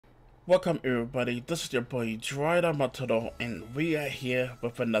Welcome everybody, this is your boy Dryder Mataroa and we are here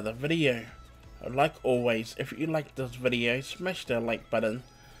with another video. Like always, if you like this video, smash that like button,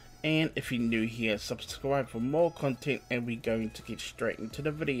 and if you're new here, subscribe for more content, and we're going to get straight into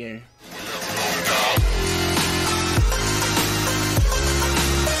the video.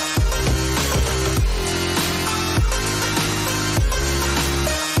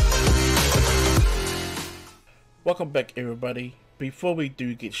 Welcome back everybody. Before we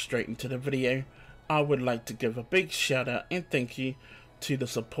do get straight into the video, I would like to give a big shout out and thank you to the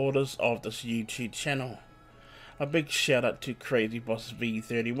supporters of this YouTube channel. A big shout out to CrazyBoss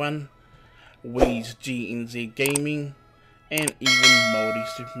V31, Weez GNZ Gaming, and even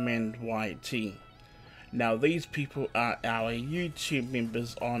MaoriSupermanYT. Now these people are our YouTube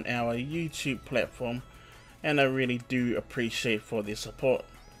members on our YouTube platform, and I really do appreciate for their support.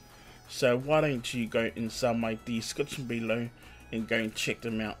 So why don't you go inside my description below and go and check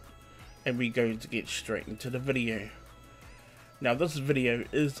them out, and we're going to get straight into the video. Now this video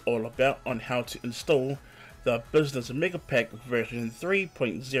is all about on how to install the Business Mega Pack version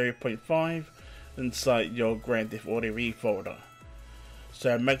 3.0.5 inside your Grand Theft Auto V folder.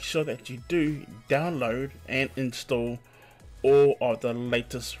 So make sure that you do download and install all of the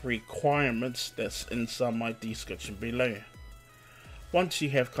latest requirements that's inside my description below. Once you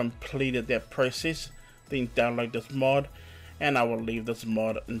have completed that process, then download this mod, and I will leave this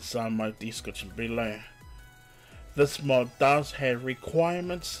mod inside my description below. This mod does have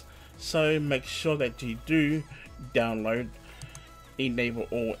requirements, so make sure that you do download, enable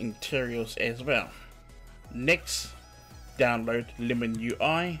all interiors as well. Next, download Lemon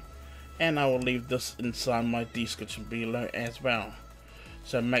UI, and I will leave this inside my description below as well.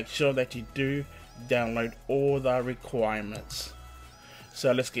 So make sure that you do download all the requirements.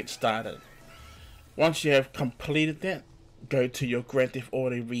 So let's get started. Once you have completed that, go to your Grand Theft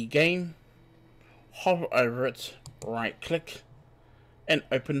Auto V game, hover over it, right click, and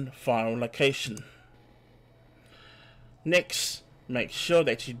open file location. Next, make sure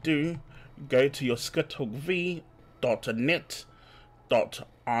that you do go to your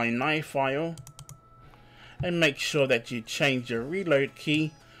skithookv.net.ini file, and make sure that you change your reload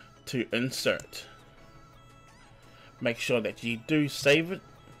key to insert. Make sure that you do save it,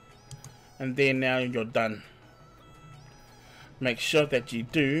 and then now you're done. Make sure that you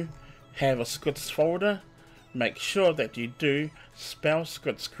do have a scripts folder. Make sure that you do spell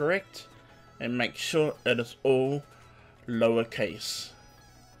scripts correct, and make sure it is all lowercase.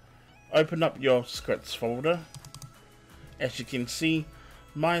 Open up your scripts folder. As you can see,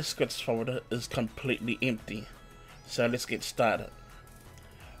 my scripts folder is completely empty. So let's get started.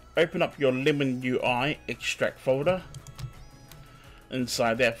 Open up your Lemon UI extract folder.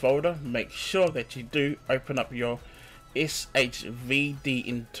 Inside that folder, make sure that you do open up your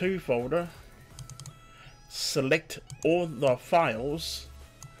SHVDN2 folder, select all the files,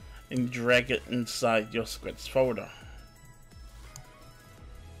 and drag it inside your scripts folder.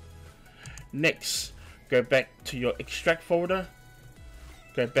 Next, go back to your extract folder,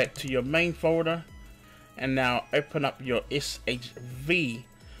 go back to your main folder, and now open up your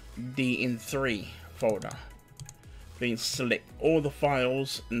SHVDN3 folder. Then select all the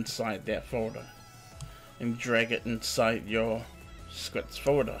files inside that folder and drag it inside your scripts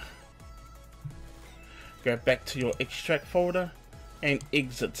folder. Go back to your extract folder and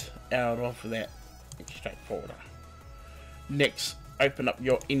exit out of that extract folder. Next, open up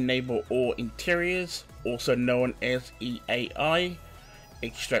your enable all interiors, also known as EAI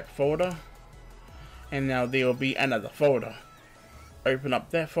extract folder, and now there will be another folder. Open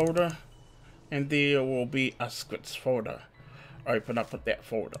up that folder, and there will be a scripts folder. Open up that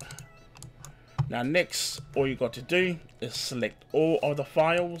folder. Now next, all you got to do is select all of the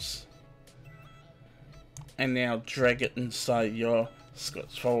files, and now drag it inside your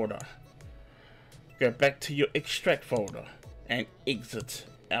scripts folder. Go back to your extract folder and exit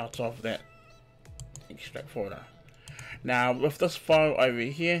out of that extract folder. Now with this file over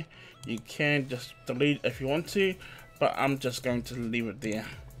here, you can just delete it if you want to, but I'm just going to leave it there.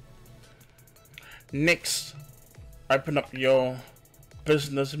 Next, open up your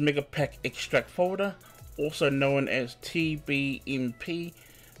Business Mega Pack extract folder, also known as TBMP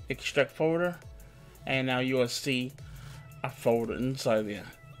extract folder, and now you will see a folder inside there.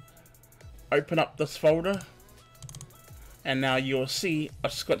 Open up this folder, and now you will see a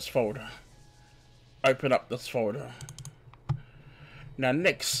scripts folder. Open up this folder. Now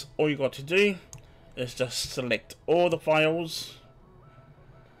next, all you got to do is just select all the files,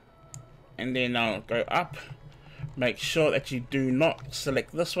 and then I'll go up. Make sure that you do not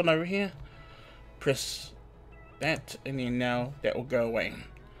select this one over here. Press that, and then now that will go away.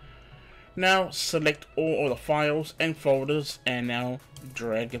 Now select all of the files and folders and now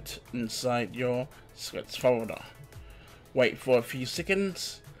drag it inside your scripts folder. Wait for a few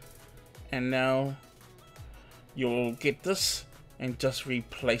seconds and now you'll get this and just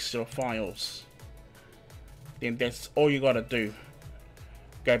replace your files. Then that's all you gotta do.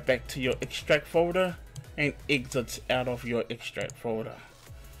 Go back to your extract folder and exit out of your extract folder.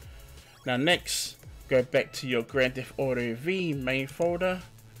 Now next, go back to your Grand Theft Auto V main folder,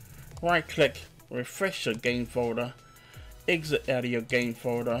 right click, refresh your game folder, exit out of your game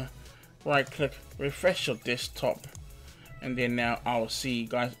folder, right click, refresh your desktop, and then now I'll see you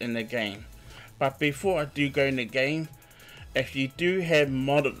guys in the game. But before I do go in the game, if you do have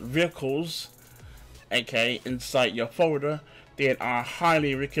modded vehicles, okay, inside your folder, then I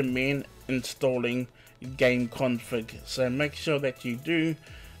highly recommend installing game config. So make sure that you do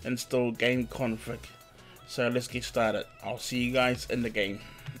install game config. So let's get started. I'll see you guys in the game.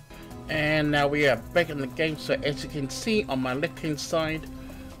 And now we are back in the game. So as you can see on my left hand side,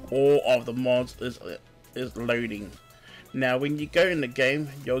 all of the mods is loading. Now when you go in the game,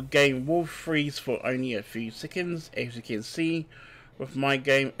 your game will freeze for only a few seconds. As you can see with my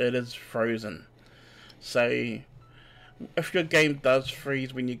game, it is frozen. So if your game does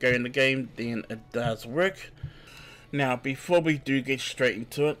freeze when you go in the game, then it does work. Now before we do get straight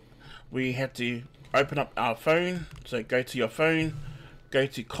into it, we have to open up our phone. So go to your phone, go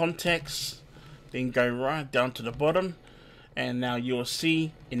to contacts, then go right down to the bottom, and now you'll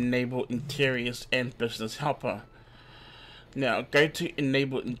see enable interiors and business helper. Now go to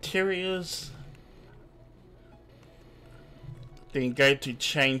enable interiors, then go to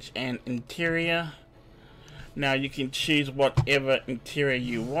change an interior. Now you can choose whatever interior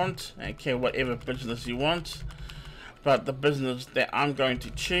you want, okay, whatever business you want, but the business that I'm going to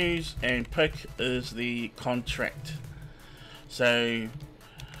choose and pick is the contract. So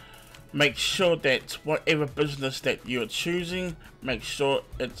make sure that whatever business that you're choosing, make sure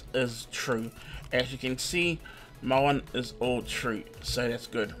it is true. As you can see, my one is all true, so that's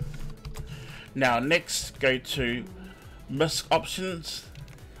good. Now next, go to MISC options.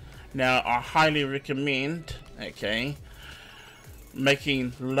 Now I highly recommend, okay,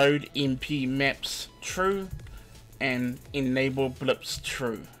 making load MP maps true and enable blips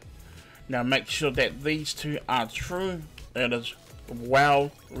true. Now make sure that these two are true. It is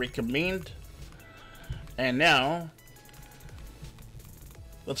well recommend. And now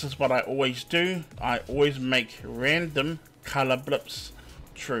this is what I always do. I always make random color blips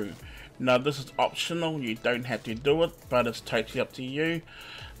true. Now this is optional, you don't have to do it, but it's totally up to you.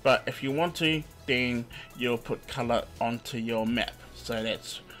 But if you want to, then you'll put color onto your map. So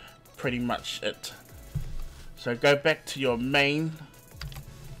that's pretty much it. So go back to your main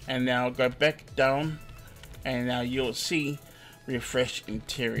and now go back down and now you'll see refresh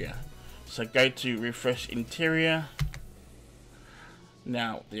interior. So go to refresh interior.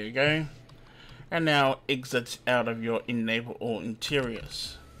 Now there you go. And now exit out of your enable all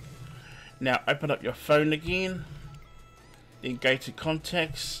interiors. Now open up your phone again, then go to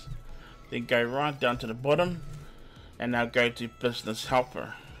contacts, then go right down to the bottom and now go to business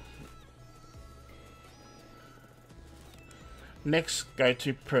helper. Next, go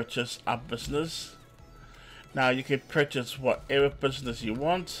to purchase a business. Now you can purchase whatever business you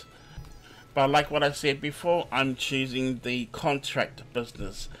want, but like what I said before, I'm choosing the contract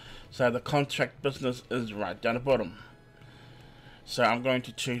business. So the contract business is right down the bottom. So I'm going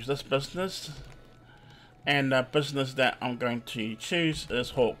to choose this business, and the business that I'm going to choose is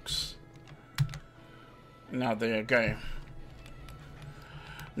Hawks. Now there you go.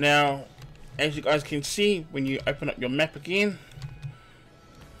 Now as you guys can see, when you open up your map again,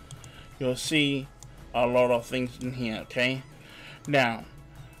 you'll see a lot of things in here, okay? Now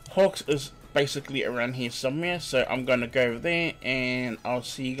Hawks is basically around here somewhere, so I'm gonna go over there and I'll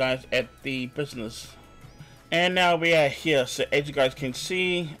see you guys at the business. And now we are here, so as you guys can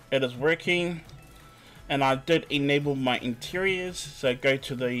see, it is working, and I did enable my interiors. So go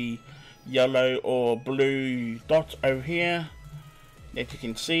to the yellow or blue dot over here that you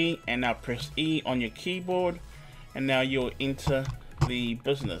can see, and now press E on your keyboard, and now you'll enter the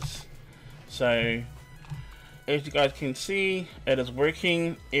business. So as you guys can see, it is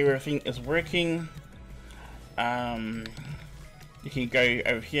working, everything is working. You can go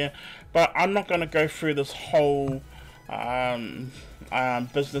over here, but I'm not going to go through this whole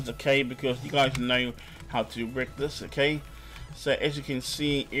business, okay, because you guys know how to work this, okay? So as you can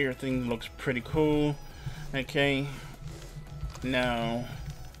see, everything looks pretty cool, okay? Now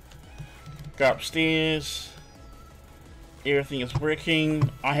go upstairs, everything is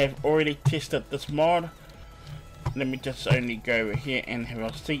working. I have already tested this mod. Let me just only go over here and have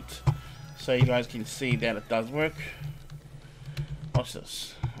a seat. so you guys can see that it does work. What's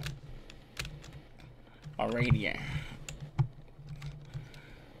this? A radio.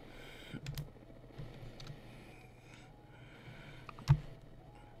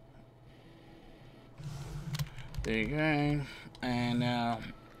 There you go. And now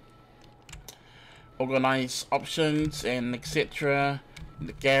organize options and etc.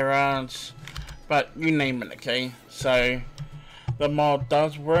 The garage, but you name it. Okay, so the mod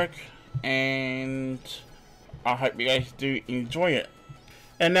does work, and I hope you guys do enjoy it.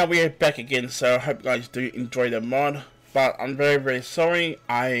 And now we are back again, so I hope you guys do enjoy the mod, but I'm very sorry.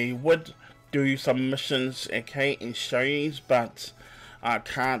 I would do some missions, okay, and show you, but I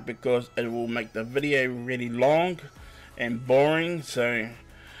can't because it will make the video really long and boring. So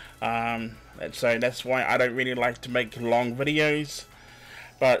that's why I don't really like to make long videos.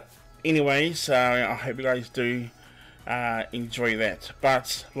 But anyways, I hope you guys do enjoy that.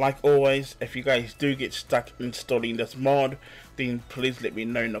 But like always, if you guys do get stuck installing this mod, then please let me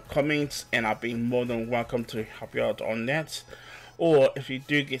know in the comments, and I'll be more than welcome to help you out on that. Or if you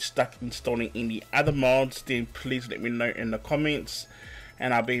do get stuck installing any other mods, then please let me know in the comments,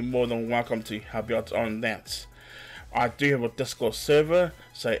 and I'll be more than welcome to help you out on that. I do have a Discord server,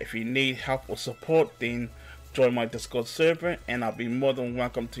 so if you need help or support, then join my Discord server, and I'll be more than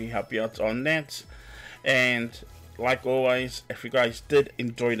welcome to help you out on that. And like always, if you guys did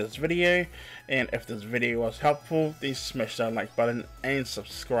enjoy this video, and if this video was helpful, then smash that like button and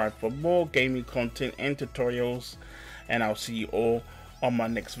subscribe for more gaming content and tutorials, and I'll see you all on my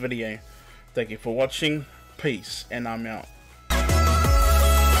next video. Thank you for watching, peace, and I'm out.